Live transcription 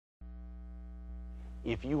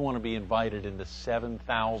If you want to be invited into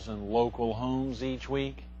 7,000 local homes each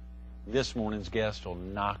week, this morning's guest will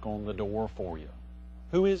knock on the door for you.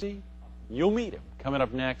 Who is he? You'll meet him coming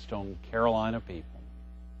up next on Carolina People.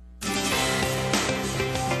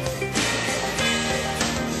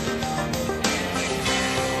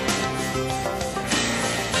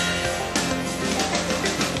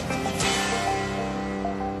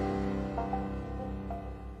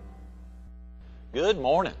 Good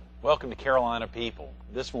morning. Welcome to Carolina People.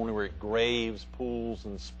 This morning we're at Graves Pools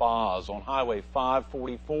and Spas on Highway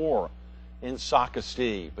 544 in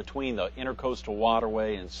Socastee between the Intercoastal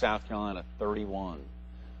Waterway and South Carolina 31.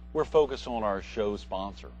 We're focused on our show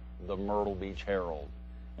sponsor, the Myrtle Beach Herald,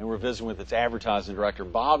 and we're visiting with its advertising director,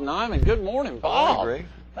 Bob Neiman. Good morning, Bob. Hi, Greg.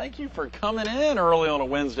 Thank you for coming in early on a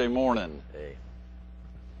Wednesday morning. Hey.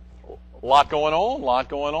 A lot going on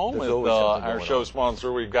There's with always something our going show on.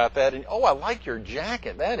 sponsor. We've got that. And, I like your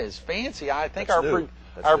jacket. That is fancy. I think our new.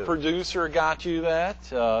 producer got you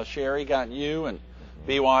that. Sherry got you, and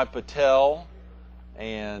B.Y. Patel,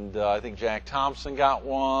 and I think Jack Thompson got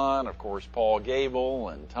one. Of course, Paul Gable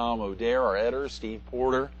and Tom O'Dare, our editor, Steve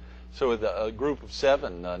Porter. So a group of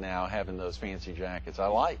 7 now having those fancy jackets. I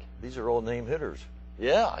like. These are all name hitters.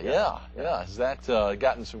 Yeah. Has that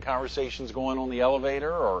gotten some conversations going on the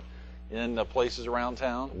elevator or in places around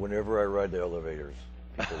town? Whenever I ride the elevators,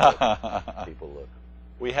 people look. People look.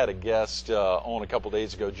 We had a guest on a couple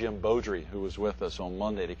days ago, Jim Beaudry, who was with us on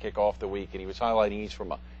Monday to kick off the week, and he was highlighting he's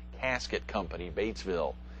from a casket company,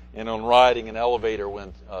 Batesville. And on riding an elevator,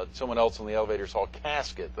 when someone else on the elevator saw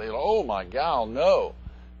casket, they go, "Oh my God, no,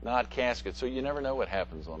 not casket." So you never know what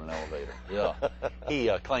happens on an elevator. Yeah.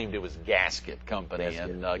 He claimed it was gasket company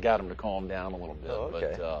and got him to calm down a little bit. Oh,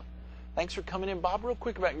 okay. But thanks for coming in, Bob. Real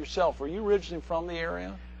quick about yourself. Are you originally from the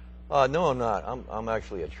area? No, I'm not. I'm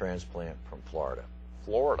actually a transplant from Florida.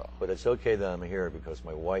 Florida. But it's okay that I'm here because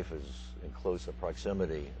my wife is in close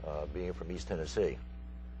proximity, being from East Tennessee.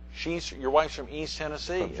 Your wife's from East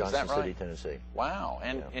Tennessee, From is Johnson that right? City, Tennessee. Wow.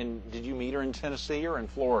 And Yeah. and did you meet her in Tennessee or in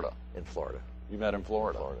Florida? In Florida. You met in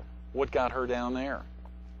Florida. Florida. What got her down there?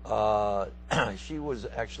 She was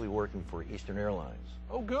actually working for Eastern Airlines.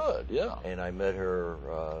 Oh, good. Yeah. And I met her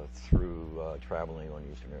through traveling on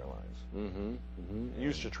Eastern Airlines. You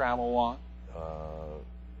used to travel a lot?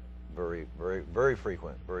 Very, very, very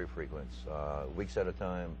frequent. Very frequent. Weeks at a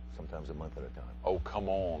time, sometimes a month at a time. Oh, come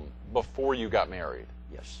on. Before you got married?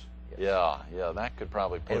 Yes. Yeah. That could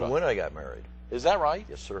probably put And when I got married, Is that right?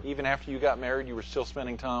 yes, sir. Even after you got married, you were still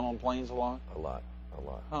spending time on planes a lot? A lot.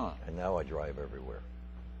 Huh. And now I drive everywhere.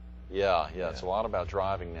 Yeah. It's a lot about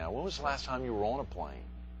driving now. When was the last time you were on a plane?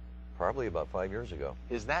 Probably about 5 years ago.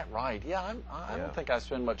 Is that right? Yeah, I Yeah. don't think I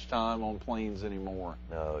spend much time on planes anymore.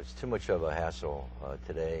 No, it's too much of a hassle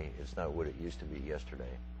today. It's not what it used to be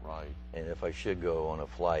yesterday. Right. And if I should go on a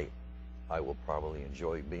flight, I will probably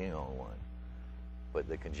enjoy being on one. But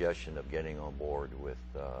the congestion of getting on board with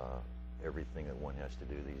everything that one has to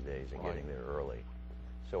do these days and getting there early.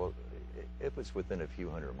 So if it's within a few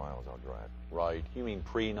hundred miles, I'll drive. Right. You mean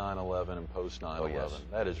pre-9/11 and post-9/11. Oh, yes.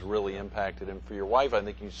 That has really impacted him. For your wife, I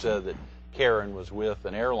think you said that Karen was with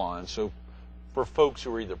an airline. So for folks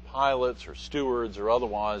who are either pilots or stewards or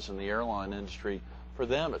otherwise in the airline industry, for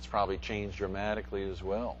them it's probably changed dramatically as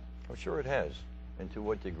well. I'm sure it has. And to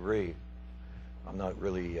what degree, I'm not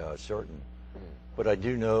really certain. But I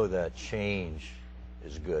do know that change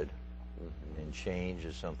is good. And change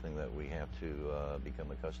is something that we have to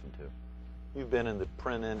become accustomed to. You've been in the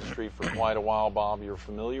print industry for quite a while, Bob. You're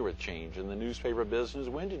familiar with change in the newspaper business.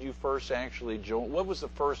 When did you first actually join? What was the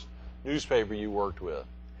first newspaper you worked with?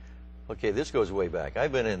 Okay, this goes way back.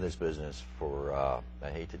 I've been in this business for, I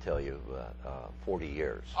hate to tell you, 40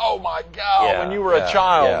 years. Oh, my God, when you were a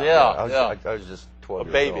child. I was just 12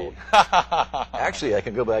 a years baby. old. Actually, I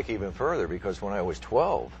can go back even further because when I was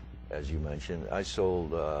 12, as you mentioned, I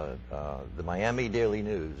sold the Miami Daily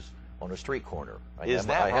News on a street corner. I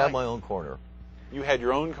had my own corner. You had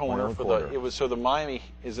your own corner own for corner. the Miami.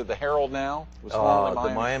 Is it the Herald now? Was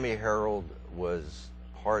The Miami Herald was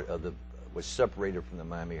was separated from the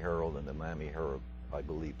Miami Herald, and the Miami Herald, I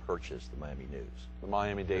believe, purchased the Miami News. The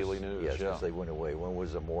Miami Daily News. Yes, because they went away. One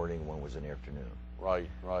was a morning, one was an afternoon. Right.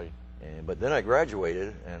 But then I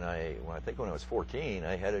graduated, and I think when I was 14,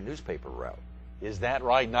 I had a newspaper route. Is that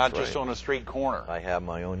right? Not That's just right. on a street corner. I have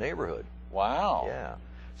my own neighborhood. Wow. Yeah.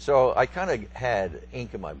 So I kind of had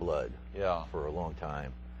ink in my blood Yeah. for a long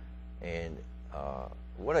time. And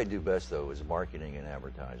what I do best, though, is marketing and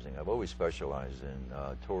advertising. I've always specialized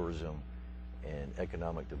in tourism and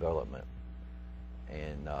economic development.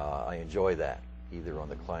 And I enjoy that, either on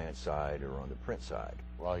the client side or on the print side.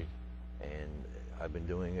 Right. And I've been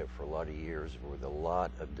doing it for a lot of years with a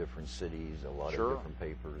lot of different cities, a lot Sure. of different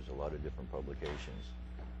papers, a lot of different publications.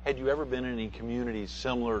 Had you ever been in any communities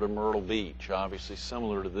similar to Myrtle Beach, obviously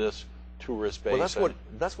similar to this tourist base? Well,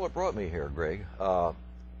 that's what brought me here, Greg.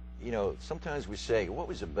 You know, sometimes we say, what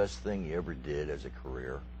was the best thing you ever did as a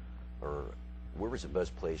career? Or where was the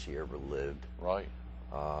best place you ever lived? Right.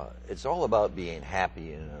 It's all about being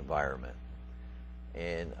happy in an environment.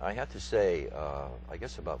 And I have to say, I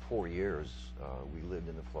guess about 4 years, we lived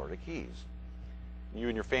in the Florida Keys. You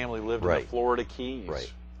and your family lived in Right. the Florida Keys.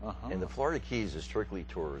 Right. Uh-huh. And the Florida Keys is strictly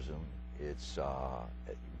tourism. It's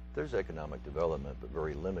there's economic development, but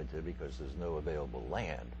very limited because there's no available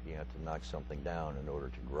land. You have to knock something down in order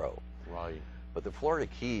to grow. Right. But the Florida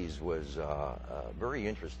Keys was very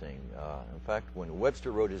interesting. In fact, when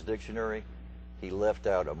Webster wrote his dictionary, he left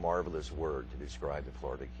out a marvelous word to describe the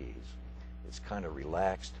Florida Keys. It's kind of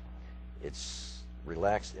relaxed. It's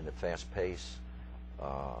relaxed in a fast pace.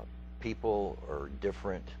 People are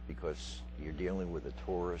different because you're dealing with a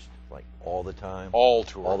tourist like all the time. All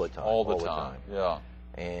tourists. All the time. All the time. Yeah.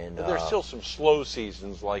 And But there's still some slow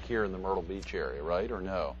seasons like here in the Myrtle Beach area, right? Or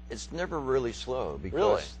no? it's never really slow because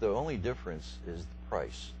Really? the only difference is the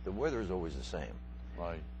price. The weather is always the same.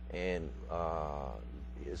 Right. And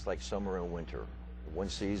it's like summer and winter. One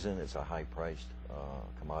season it's a high-priced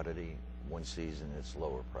commodity. One season it's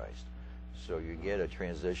lower priced. So you get a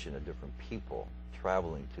transition of different people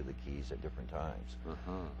traveling to the Keys at different times.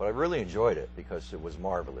 Uh-huh. But I really enjoyed it because it was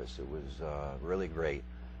marvelous. It was really great.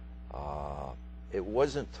 It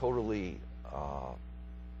wasn't totally a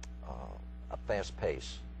fast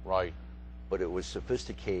pace, Right. but it was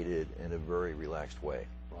sophisticated in a very relaxed way.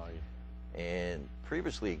 Right. And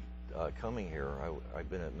previously coming here, I've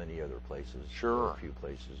been at many other places, Sure. a few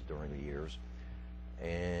places during the years,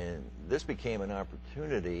 and this became an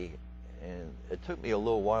opportunity, and it took me a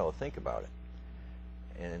little while to think about it.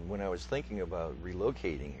 And when I was thinking about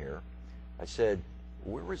relocating here, I said,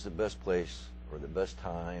 where was the best place or the best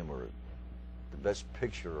time or the best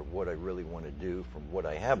picture of what I really want to do from what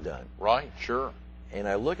I have done? Right. Sure. And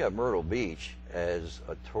I look at Myrtle Beach as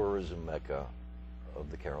a tourism mecca of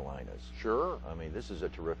the Carolinas. Sure. I mean, this is a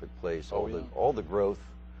terrific place. Oh, yeah. All the growth,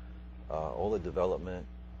 all the development,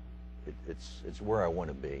 it's where I want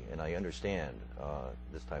to be, and I understand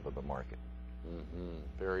this type of a market. Mm-hmm.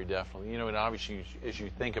 Very definitely. You know, and obviously, as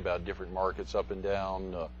you think about different markets up and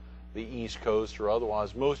down the East Coast or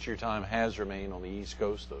otherwise, most of your time has remained on the East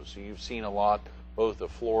Coast, though. So you've seen a lot, both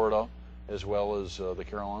of Florida as well as the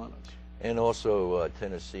Carolinas. And also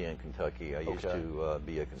Tennessee and Kentucky. I used Okay. to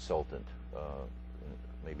be a consultant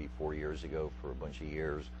maybe 4 years ago for a bunch of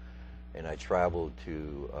years, and I traveled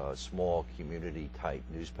to small community-type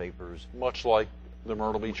newspapers. Much like the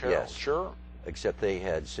Myrtle Beach Herald. Yes. Sure. Except they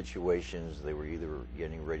had situations, they were either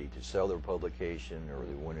getting ready to sell their publication or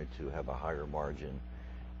they wanted to have a higher margin,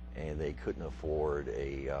 and they couldn't afford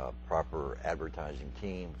a proper advertising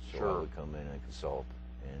team, so Sure. I would come in and consult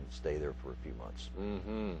and stay there for a few months.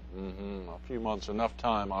 Mm-hmm. Mm-hmm. A few months, enough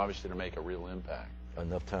time, obviously, to make a real impact.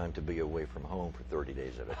 Enough time to be away from home for 30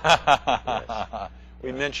 days at a time. Yes.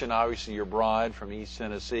 We mentioned, obviously, your bride from East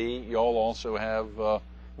Tennessee. You all also have...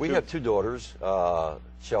 We have two daughters.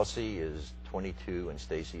 Chelsea is 22 and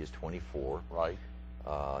Stacy is 24. Right.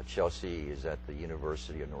 Chelsea is at the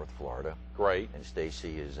University of North Florida. Great. And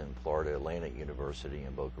Stacy is in Florida Atlantic University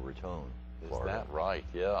in Boca Raton, Florida. Is that right?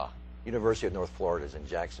 Yeah. University of North Florida is in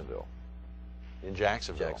Jacksonville, In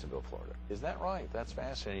Jacksonville. Florida. Is that right? That's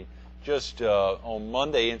fascinating. Just on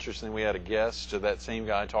Monday, interestingly, we had a guest, that same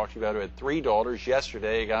guy I talked to you about, who had 3 daughters.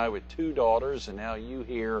 Yesterday, a guy with 2 daughters, and now you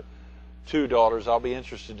here, 2 daughters. I'll be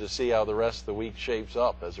interested to see how the rest of the week shapes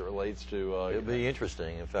up as it relates to... It'll be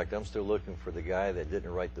interesting. In fact, I'm still looking for the guy that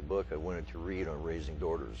didn't write the book I wanted to read on raising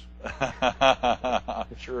daughters.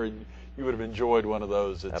 I'm sure you would have enjoyed one of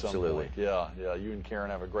those at Absolutely. some point. Yeah, yeah. You and Karen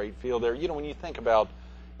have a great field there. You know, when you think about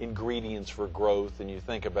ingredients for growth and you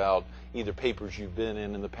think about either papers you've been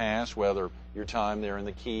in the past, whether your time there in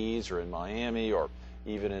the Keys or in Miami or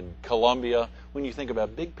even in Columbia, when you think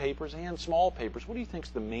about big papers and small papers, what do you think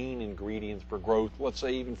is the main ingredients for growth, let's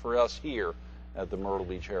say even for us here at the Myrtle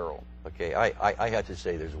Beach Herald? Okay, I had to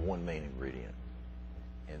say there's one main ingredient,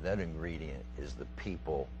 and that ingredient is the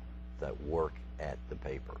people that work at the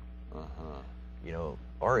paper. Uh-huh. You know,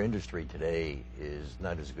 our industry today is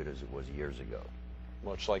not as good as it was years ago.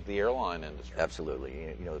 Much like the airline industry.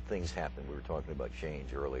 Absolutely. You know, things happen. We were talking about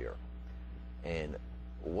change earlier. And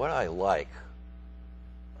what I like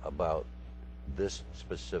about this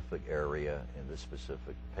specific area and this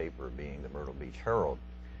specific paper being the Myrtle Beach Herald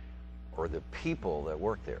are the people that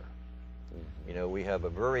work there. You know, we have a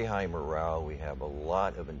very high morale. We have a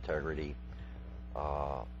lot of integrity.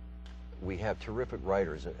 We have terrific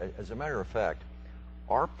writers. As a matter of fact,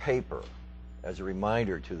 our paper, as a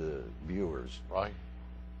reminder to the viewers, Right.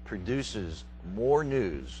 produces more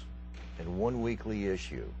news in one weekly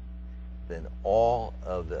issue than all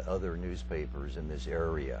of the other newspapers in this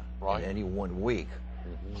area Right. in any 1 week.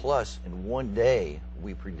 Plus, in 1 day,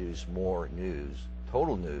 we produce more news,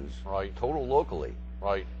 Right. total locally,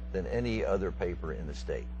 Right. than any other paper in the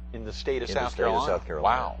state. In the state of In South the state Carolina? of South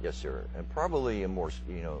Carolina. Wow. Yes, sir. And probably in more,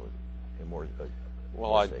 more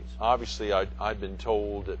Well, states. obviously, I'd been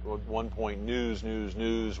told at one point,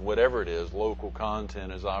 news, whatever it is, local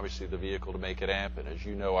content is obviously the vehicle to make it happen. As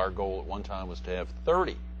you know, our goal at one time was to have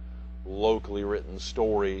 30 locally written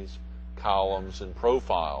stories, columns, and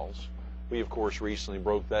profiles. We, of course, recently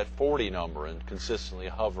broke that 40 number and consistently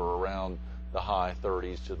hover around the high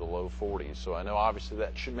 30s to the low 40s. So I know, obviously,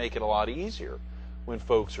 that should make it a lot easier when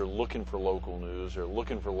folks are looking for local news, or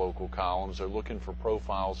looking for local columns, or looking for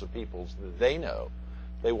profiles of people that they know.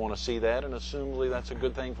 They want to see that, and assumably that's a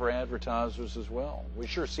good thing for advertisers as well. We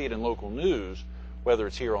sure see it in local news, whether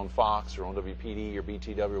it's here on Fox or on WPD or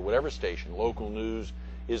BTW or whatever station. Local news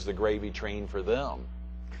is the gravy train for them.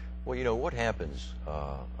 Well, what happens,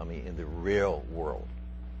 in the real world,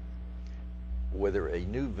 whether a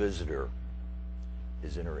new visitor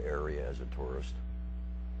is in our area as a tourist,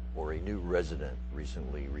 or a new resident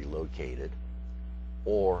recently relocated,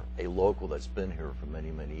 or a local that's been here for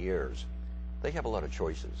many, many years, they have a lot of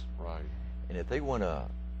choices. Right. And if they want to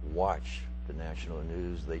watch the national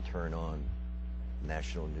news, they turn on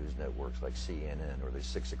national news networks like CNN, or the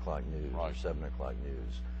 6 o'clock news, Right. or 7 o'clock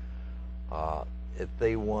news. If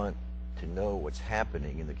they want to know what's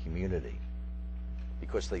happening in the community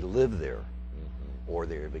because they live there, or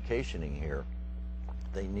they're vacationing here,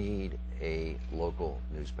 they need a local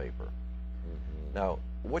newspaper. Now,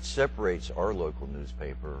 what separates our local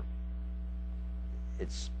newspaper,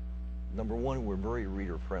 it's, number one, we're very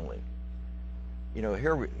reader friendly.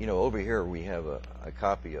 Over here we have a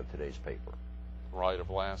copy of today's paper. Right, of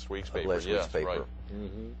last week's paper. Last week's paper.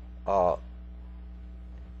 Right.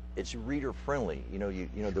 It's reader friendly.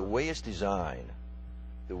 The way it's designed,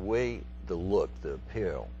 the way the look, the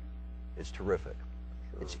appeal, it's terrific.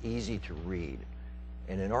 Sure. It's easy to read.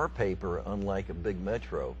 And in our paper, unlike a big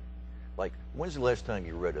metro, like, when's the last time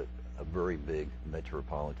you read a very big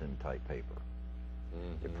metropolitan type paper?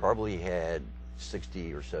 It probably had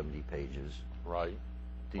 60 or 70 pages. Right.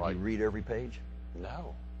 Did Right. you read every page?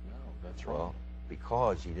 No, that's right. Well,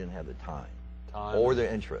 because you didn't have the time Time. or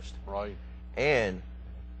the interest. Right. And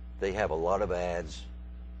they have a lot of ads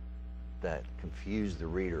that confuse the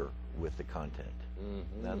reader with the content.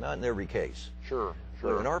 Now, not in every case. Sure.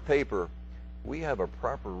 But in our paper, we have a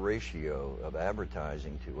proper ratio of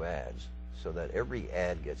advertising to ads so that every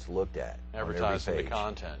ad gets looked at Advertising on the every page.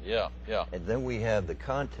 content. Yeah. And then we have the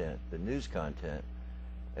content, the news content,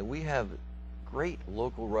 and we have great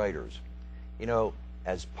local writers.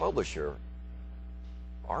 As publisher,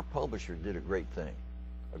 our publisher did a great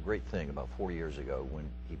thing about 4 years ago when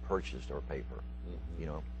he purchased our paper.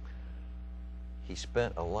 He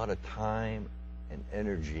spent a lot of time and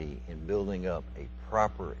energy in building up a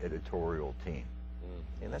proper editorial team.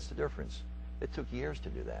 And that's the difference. It took years to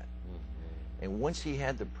do that. And once he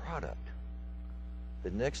had the product,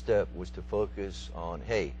 the next step was to focus on,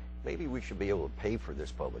 hey, maybe we should be able to pay for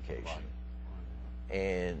this publication. Right.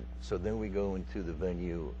 And so then we go into the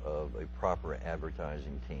venue of a proper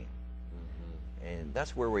advertising team. And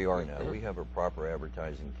that's where we are now. We have a proper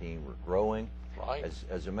advertising team. We're growing. Right.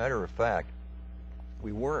 As a matter of fact,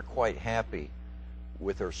 we weren't quite happy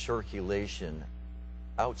with our circulation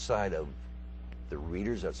outside of the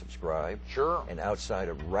readers that subscribe. Sure. And outside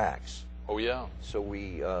of racks. Oh, yeah. So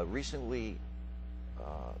we recently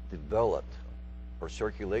developed our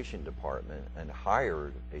circulation department and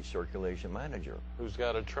hired a circulation manager. Who's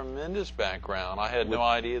got a tremendous background. I had no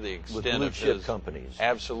idea the extent With blue of chip his companies.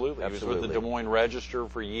 Absolutely. He was with the Absolutely. Des Moines Register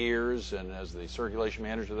for years, and as the circulation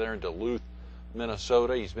manager there in Duluth,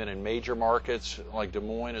 Minnesota. He's been in major markets like Des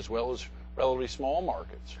Moines as well as relatively small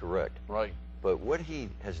markets. Correct. Right. But what he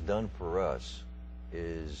has done for us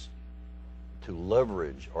is to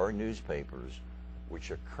leverage our newspapers,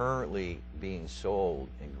 which are currently being sold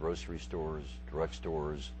in grocery stores,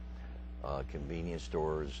 drugstores, convenience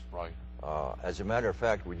stores. Right. As a matter of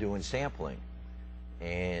fact, we're doing sampling,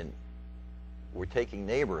 and we're taking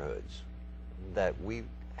neighborhoods that we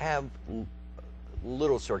have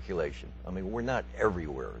little circulation. I mean, we're not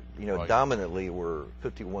everywhere. Right. Dominantly, we're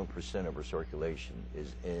 51% of our circulation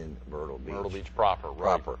is in Myrtle Beach. Myrtle Beach proper.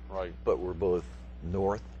 Right. Proper. Right. But we're both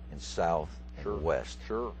north and south and Sure. west.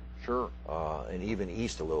 Sure. Sure. And even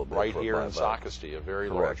east a little bit. Right here in Socastee, a very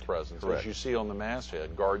large presence. Correct. As you see on the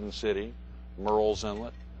masthead, Garden City, Murrells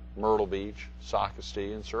Inlet, Myrtle Beach,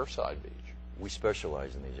 Socastee, and Surfside Beach. We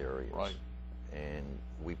specialize in these areas. Right. And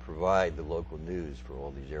we provide the local news for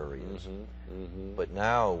all these areas. Mm-hmm. Mm-hmm. But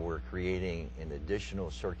now we're creating an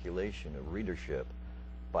additional circulation of readership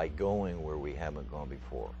by going where we haven't gone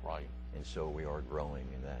before. Right. And so we are growing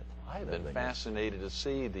in that. I've been fascinated to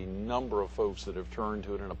see the number of folks that have turned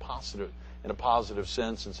to it in a positive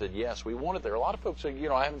sense and said, yes, we want it there. A lot of folks say,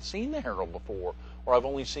 I haven't seen the Herald before, or I've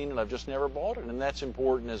only seen it, I've just never bought it. And that's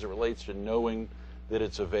important as it relates to knowing that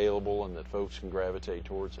it's available and that folks can gravitate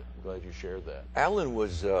towards it. I'm glad you shared that. Alan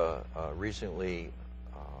was recently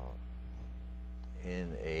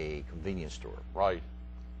in a convenience store. Right.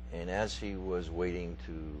 And as he was waiting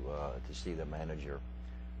to see the manager,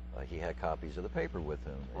 he had copies of the paper with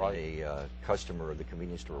him. Right. And a customer of the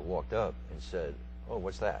convenience store walked up and said, "Oh,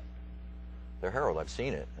 what's that?" "The Herald, I've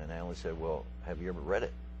seen it." And Alan said, "Well, have you ever read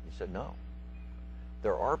it?" He said, "No."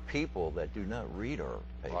 There are people that do not read our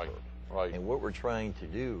paper. Right. Right. And what we're trying to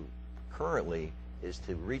do currently is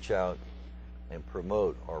to reach out and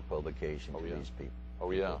promote our publication to these people.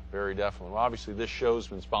 Oh, yeah, very definitely. Well, obviously, this show's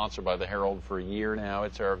been sponsored by the Herald for a year now.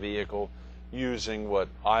 It's our vehicle using what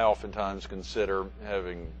I oftentimes consider,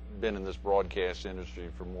 having been in this broadcast industry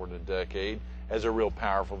for more than a decade, as a real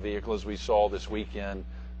powerful vehicle. As we saw this weekend,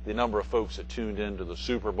 the number of folks that tuned into the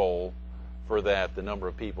Super Bowl for that, the number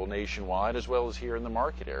of people nationwide, as well as here in the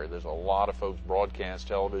market area. There's a lot of folks broadcast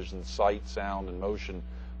television, sight, sound, and motion,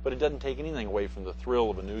 but it doesn't take anything away from the thrill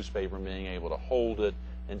of a newspaper being able to hold it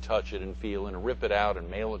and touch it and feel it and rip it out and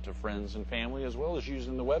mail it to friends and family, as well as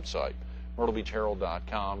using the website,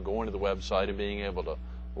 myrtlebeachherald.com, going to the website and being able to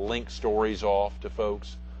link stories off to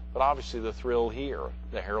folks. But obviously the thrill here,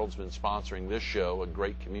 the Herald's been sponsoring this show, a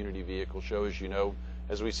great community vehicle show. As you know,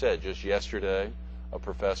 as we said just yesterday, a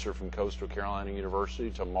professor from Coastal Carolina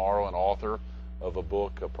University, tomorrow an author of a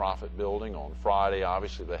book, A Profit Building. On Friday,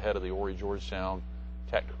 obviously the head of the Horry Georgetown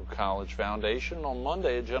Technical College Foundation. And on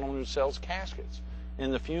Monday, a gentleman who sells caskets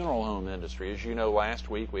in the funeral home industry. As you know, last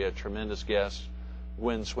week we had tremendous guest,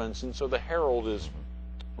 Gwen Swinson. So the Herald is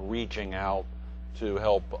reaching out to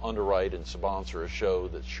help underwrite and sponsor a show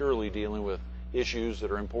that's surely dealing with issues that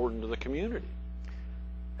are important to the community.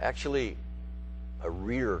 Actually, a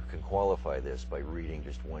reader can qualify this by reading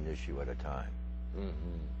just one issue at a time.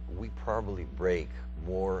 Mm-hmm. We probably break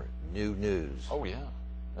more new news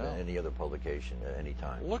than any other publication at any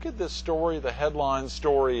time. Look at this story, the headline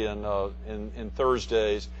story in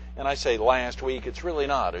Thursdays, and I say last week. It's really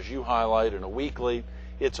not. As you highlight in a weekly,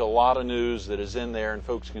 it's a lot of news that is in there, and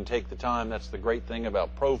folks can take the time. That's the great thing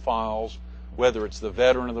about profiles, whether it's the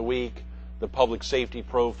Veteran of the Week, the Public Safety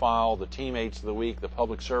Profile, the Teammates of the Week, the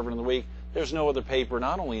Public Servant of the Week. There's no other paper,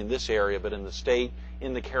 not only in this area, but in the state,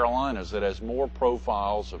 in the Carolinas, that has more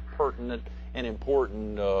profiles of pertinent and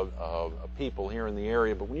important people here in the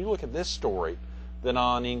area. But when you look at this story, the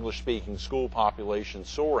non-English speaking school population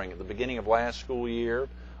soaring. At the beginning of last school year,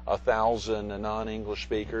 1,000 non-English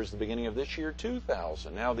speakers. The beginning of this year,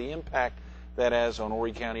 2,000. Now the impact that has on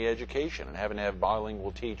Horry County education and having to have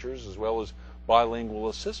bilingual teachers as well as bilingual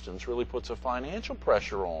assistants really puts a financial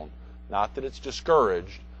pressure on. Not that it's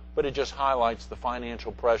discouraged, but it just highlights the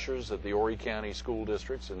financial pressures that the Horry County school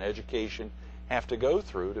districts and education have to go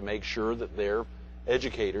through to make sure that their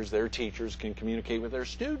educators, their teachers, can communicate with their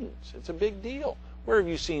students. It's a big deal. Where have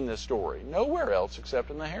you seen this story? Nowhere else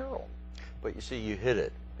except in the Herald. But you see, you hit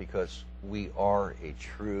it, because we are a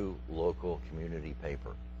true local community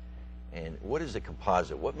paper. And what is a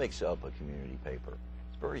composite? What makes up a community paper?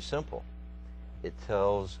 It's very simple. It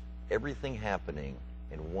tells everything happening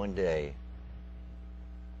in one day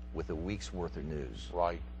with a week's worth of news.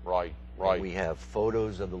 Right. And we have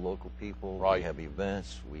photos of the local people. Right. We have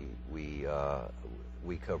events. We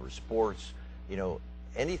cover sports.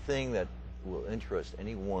 Anything that will interest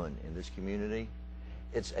anyone in this community,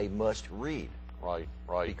 it's a must read. Right.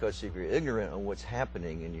 Because if you're ignorant on what's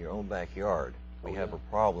happening in your own backyard, we have a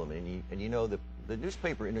problem. And the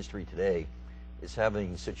newspaper industry today is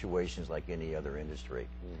having situations like any other industry.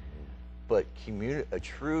 Mm-hmm. But a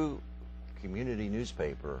true community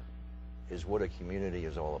newspaper is what a community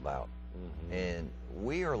is all about. Mm-hmm. And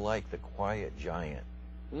we are like the quiet giant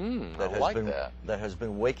that has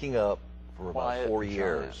been waking up for about 4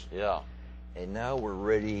 years. Yeah. And now we're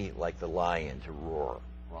ready like the lion to roar.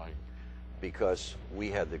 Right. Because we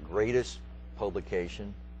have the greatest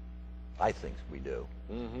publication, I think we do.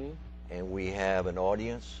 Mm-hmm. And we have an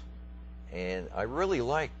audience. And I really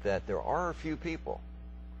like that there are a few people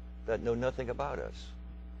that know nothing about us.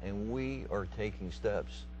 And we are taking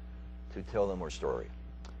steps to tell them our story.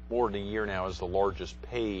 more than a year now as the largest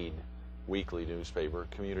paid weekly newspaper,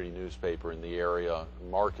 community newspaper in the area,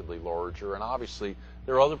 markedly larger. And obviously,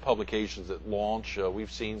 there are other publications that launch.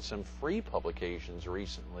 We've seen some free publications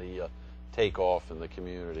recently take off in the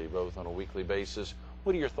community, both on a weekly basis.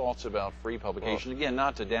 What are your thoughts about free publication? Again,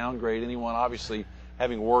 not to downgrade anyone. Obviously,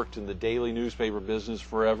 having worked in the daily newspaper business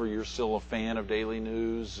forever, you're still a fan of daily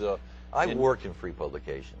news. I've worked in free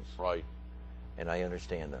publications. Right. And I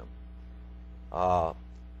understand them.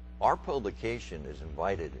 Our publication is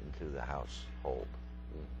invited into the household.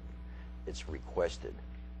 It's requested.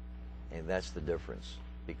 And that's the difference.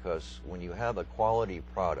 Because when you have a quality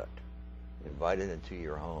product invited into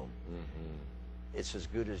your home, it's as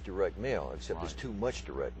good as direct mail, except there's too much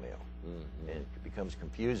direct mail. And it becomes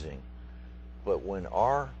confusing. But when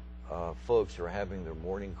our folks are having their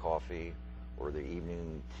morning coffee or their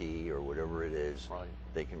evening tea or whatever it is,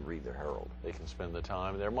 they can read the Herald. They can spend the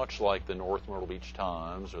time. They're much like the North Myrtle Beach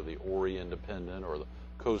Times or the Ori Independent or the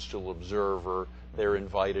Coastal Observer. They're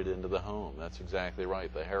invited into the home. That's exactly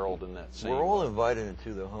right. The Herald in that same We're all way. invited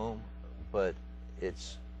into the home, but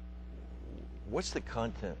it's what's the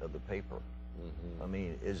content of the paper? I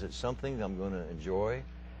mean, is it something I'm going to enjoy?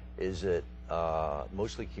 Is it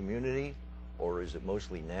mostly community? Or is it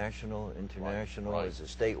mostly national, international? Is it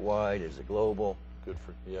statewide? Is it global? Good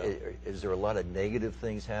for, yeah. Is there a lot of negative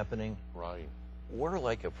things happening? Right. We're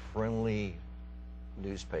like a friendly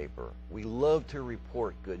newspaper. We love to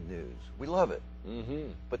report good news. We love it.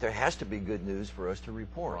 But there has to be good news for us to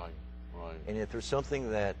report. Right. And if there's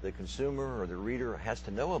something that the consumer or the reader has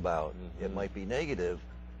to know about, it might be negative,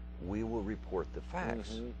 we will report the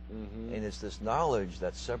facts. And it's this knowledge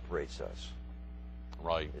that separates us.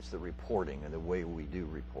 Right. It's the reporting and the way we do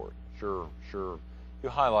report. Sure. You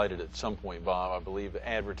highlighted at some point, Bob, I believe,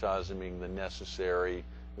 advertising being the necessary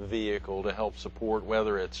vehicle to help support,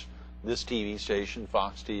 whether it's this TV station,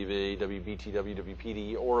 Fox TV, WBTW,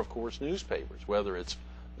 WPD, or, of course, newspapers, whether it's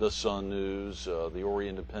the Sun News, the Ori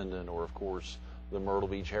Independent, or, of course, the Myrtle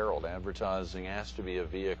Beach Herald. Advertising has to be a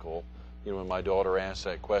vehicle. You know, when my daughter asked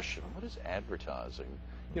that question, what is advertising?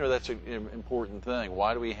 You know, that's an important thing.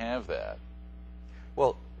 Why do we have that?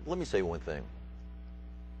 Well, let me say one thing.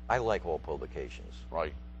 I like all publications.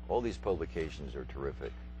 Right. All these publications are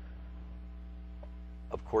terrific.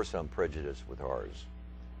 Of course, I'm prejudiced with ours.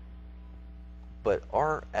 But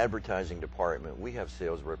our advertising department, we have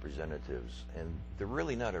sales representatives, and they're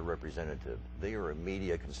really not a representative. They are a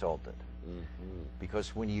media consultant.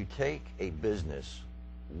 Because when you take a business,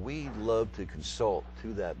 we love to consult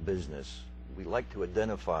to that business. We like to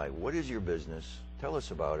identify what is your business. Tell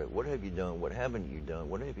us about it. What have you done? What haven't you done?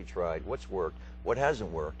 What have you tried? What's worked? What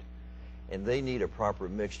hasn't worked? And they need a proper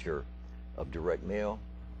mixture of direct mail,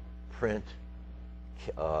 print,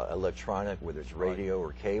 electronic, whether it's radio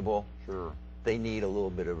or cable. Sure. They need a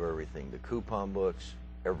little bit of everything. The coupon books,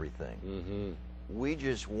 everything. We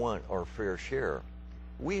just want our fair share.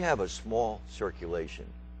 We have a small circulation.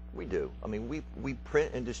 We do. I mean, we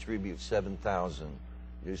print and distribute 7,000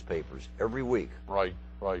 newspapers every week. Right.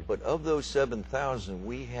 But of those 7,000,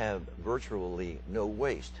 we have virtually no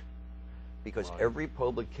waste because every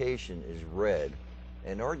publication is read,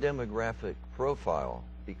 and our demographic profile,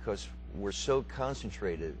 because we're so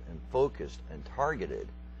concentrated and focused and targeted,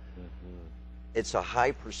 it's a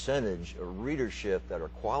high percentage of readership that are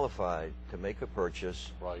qualified to make a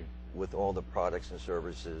purchase with all the products and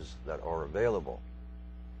services that are available.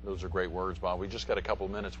 Those are great words, Bob. We just got a couple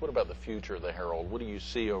minutes. What about the future of the Herald? What do you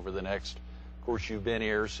see over the next, of course, you've been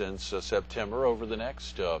here since September, over the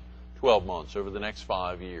next 12 months, over the next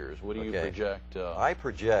 5 years? What do you project? I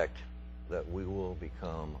project that we will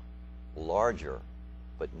become larger,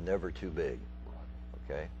 but never too big,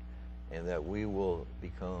 okay? And that we will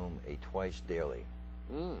become a twice daily,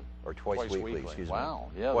 or twice weekly, excuse me. Wow,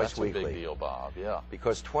 yeah, twice that's weekly. a big deal, Bob, yeah.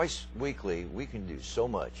 Because twice weekly, we can do so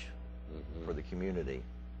much for the community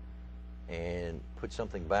and put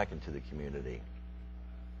something back into the community.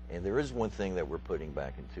 And there is one thing that we're putting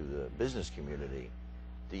back into the business community.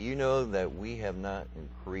 Do you know that we have not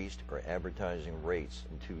increased our advertising rates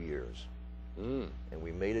in 2 years? And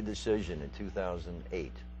we made a decision in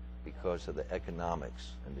 2008 because of the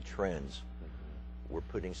economics and the trends. We're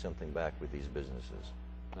putting something back with these businesses.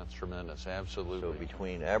 That's tremendous, absolutely. So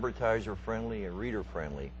between advertiser friendly and reader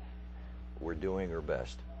friendly, we're doing our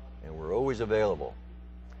best. And we're always available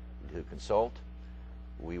to consult.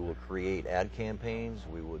 We will create ad campaigns.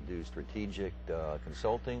 We will do strategic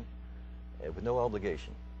consulting with no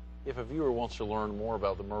obligation. If a viewer wants to learn more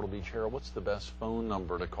about the Myrtle Beach Herald, what's the best phone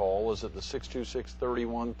number to call? Is it the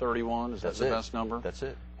 626-3131? Is that the best number? That's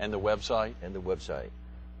it. And the website? And the website.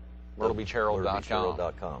 MyrtleBeachHerald.com.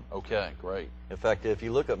 MyrtleBeachHerald.com. Okay, great. In fact, if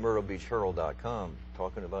you look at MyrtleBeachHerald.com,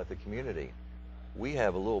 talking about the community, we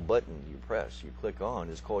have a little button you press, you click on,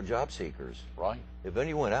 it's called Job Seekers. Right. If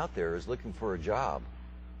anyone out there is looking for a job,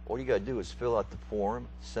 all you got to do is fill out the form,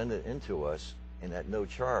 send it in to us, and at no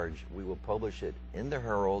charge, we will publish it in the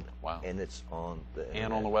Herald, Wow. and it's on the internet,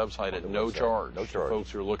 And on the website at no website. charge. No For charge.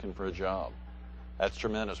 folks who are looking for a job. That's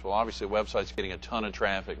tremendous. Well, obviously, the website's getting a ton of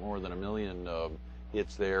traffic, more than 1 million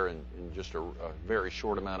hits there in just a very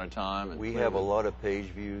short amount of time. And We have a lot of page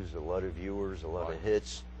views, a lot of viewers, a lot Right. of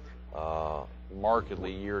hits.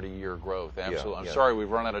 Markedly year-to-year growth. Absolutely. I'm yeah. sorry we've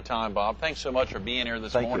run out of time, Bob. Thanks so much for being here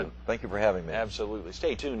this morning. Thank you for having me. Absolutely.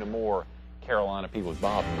 Stay tuned to more Carolina People with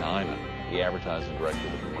Bob Neiman, the advertising director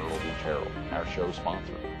of the Myrtle Beach Herald, our show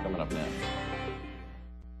sponsor. Coming up next.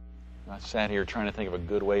 I sat here trying to think of a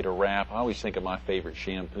good way to wrap. I always think of my favorite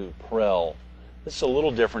shampoo, Prel. This is a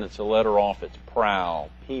little different. It's a letter off. It's Prowl.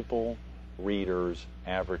 People, readers,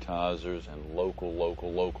 advertisers, and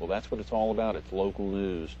local. That's what it's all about. It's local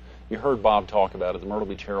news. You heard Bob talk about it. The Myrtle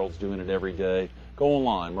Beach Herald's doing it every day. Go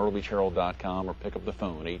online, myrtlebeachherald.com, or pick up the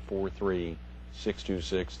phone,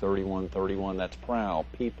 843-626-3131. That's Prowl.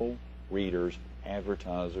 People, readers,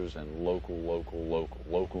 advertisers, and local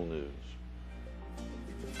news.